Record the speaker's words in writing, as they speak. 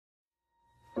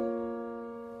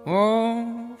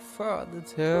Oh, Father,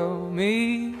 tell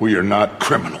me We are not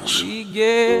criminals.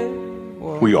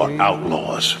 We are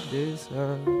outlaws.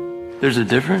 There's a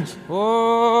difference?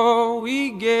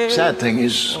 Sad thing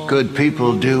is, good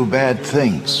people do bad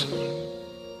things.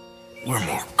 We're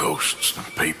more ghosts than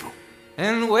people.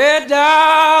 And where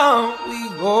down we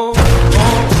go,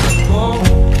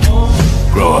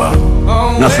 Grow up.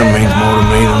 Nothing means more to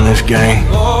me than this gang.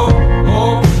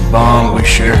 Bond we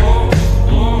share.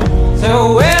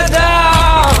 so where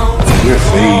down We're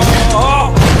thieves.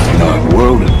 In a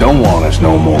world that don't want us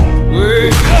no more.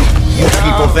 You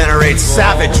people venerate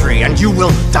savagery, and you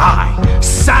will die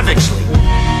savagely.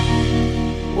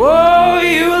 whoa,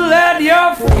 you let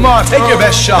your Come on, take your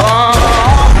best shot.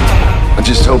 I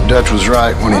just hope Dutch was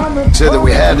right when he said that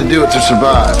we had to do it to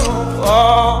survive.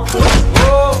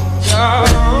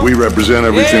 We represent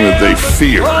everything that they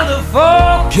fear.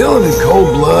 Killing in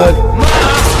cold blood.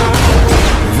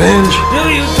 Revenge.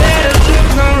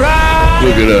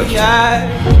 Look at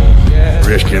us.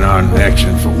 Risking our necks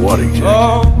and for what exactly?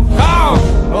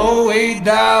 Oh, way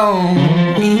down.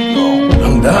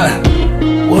 I'm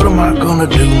dying. What am I gonna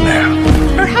do now?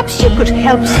 Perhaps you could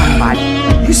help somebody.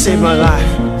 You saved my life.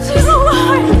 She's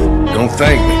alive! Don't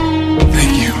thank me.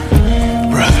 Thank you,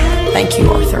 brother. Thank you,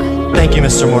 Arthur. Thank you,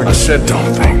 Mr. I Morgan. said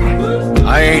don't thank me.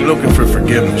 I ain't looking for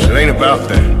forgiveness. It ain't about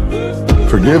that.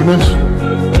 Forgiveness?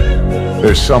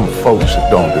 There's some folks that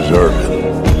don't deserve it.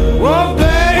 Oh,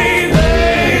 baby.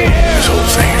 This whole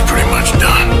thing is pretty much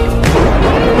done.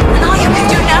 And all you can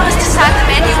do now is decide the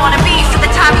man you want to be for the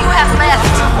time you have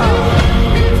left.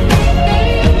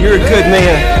 You're a good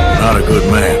man. Not a good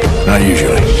man. Not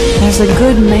usually. There's a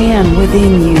good man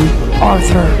within you,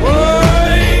 Arthur.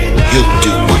 You'll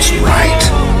do what's right.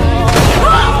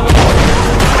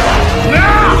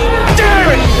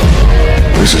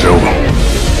 This is over.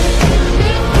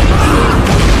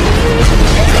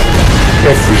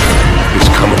 Everything is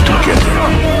coming together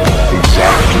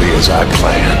exactly as I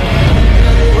planned.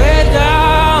 Way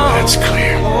down. That's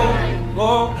clear.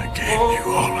 I gave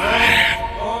you all I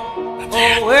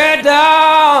had. Way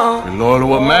down. Be loyal to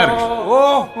what matters.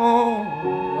 Oh,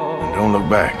 And don't look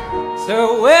back.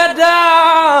 so way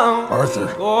down.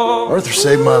 Arthur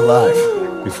saved my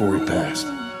life before he passed.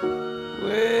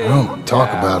 I don't talk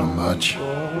about him much,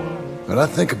 but I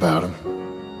think about him.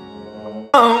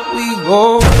 We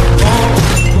go.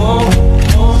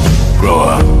 Grow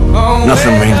up.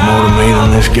 Nothing means more to me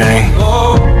than this gang.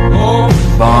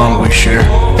 Bond we share.